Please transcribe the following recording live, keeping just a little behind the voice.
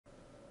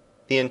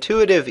The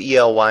intuitive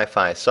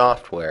EL-Wi-Fi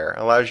software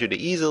allows you to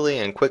easily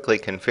and quickly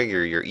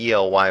configure your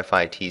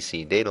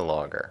EL-WIFI-TC data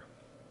logger.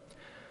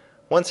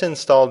 Once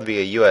installed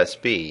via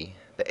USB,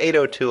 the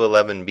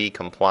 802.11b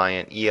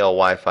compliant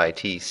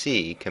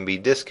EL-WIFI-TC can be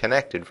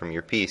disconnected from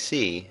your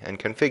PC and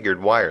configured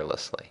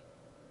wirelessly.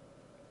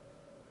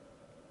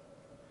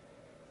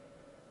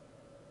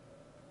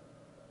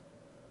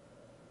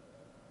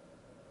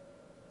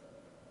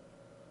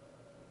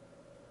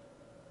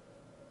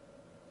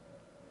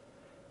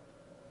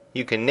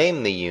 You can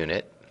name the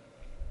unit,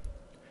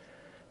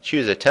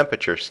 choose a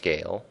temperature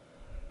scale,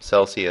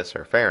 Celsius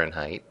or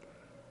Fahrenheit,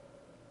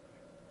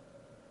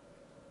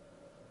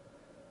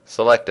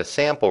 select a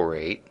sample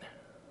rate,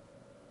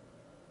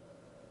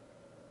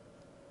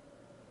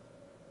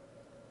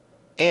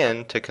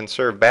 and to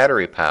conserve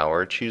battery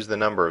power, choose the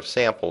number of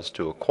samples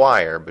to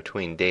acquire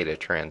between data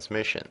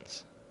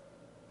transmissions.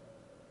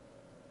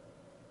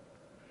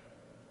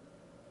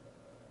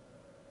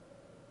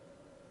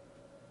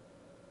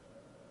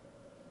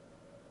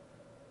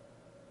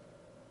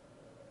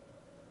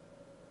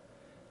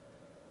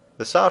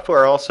 The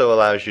software also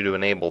allows you to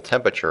enable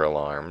temperature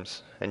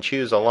alarms and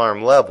choose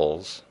alarm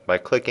levels by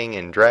clicking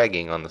and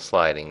dragging on the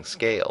sliding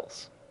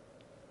scales.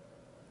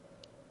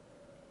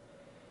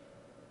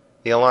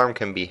 The alarm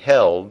can be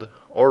held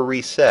or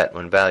reset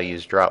when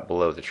values drop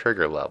below the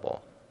trigger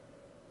level.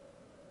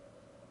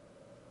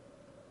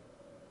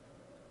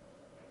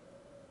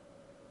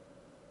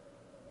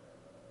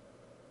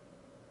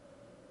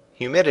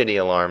 Humidity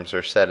alarms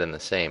are set in the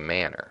same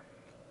manner.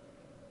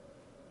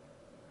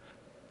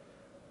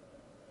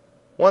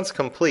 Once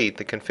complete,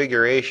 the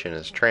configuration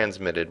is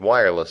transmitted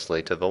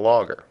wirelessly to the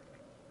logger.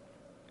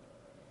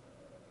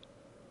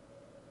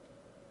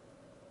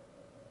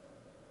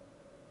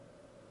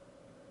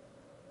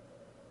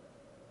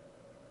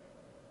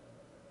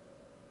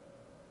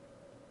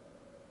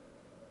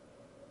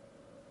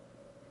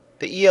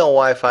 The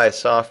EL-Wi-Fi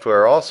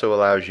software also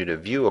allows you to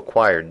view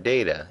acquired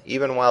data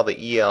even while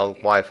the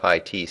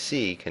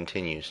EL-WIFI-TC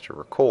continues to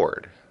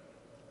record.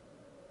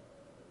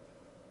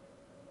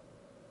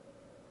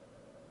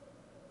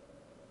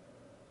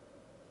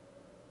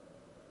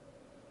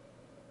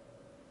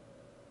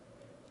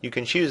 You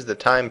can choose the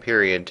time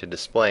period to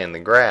display in the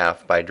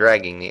graph by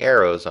dragging the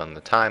arrows on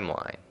the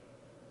timeline.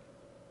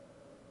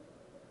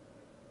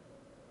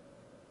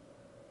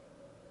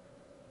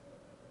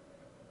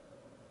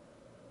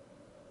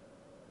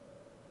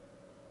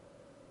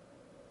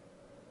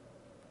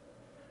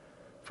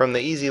 From the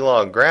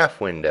EasyLog graph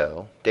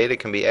window, data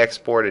can be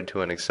exported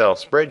to an Excel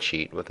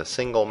spreadsheet with a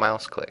single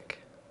mouse click.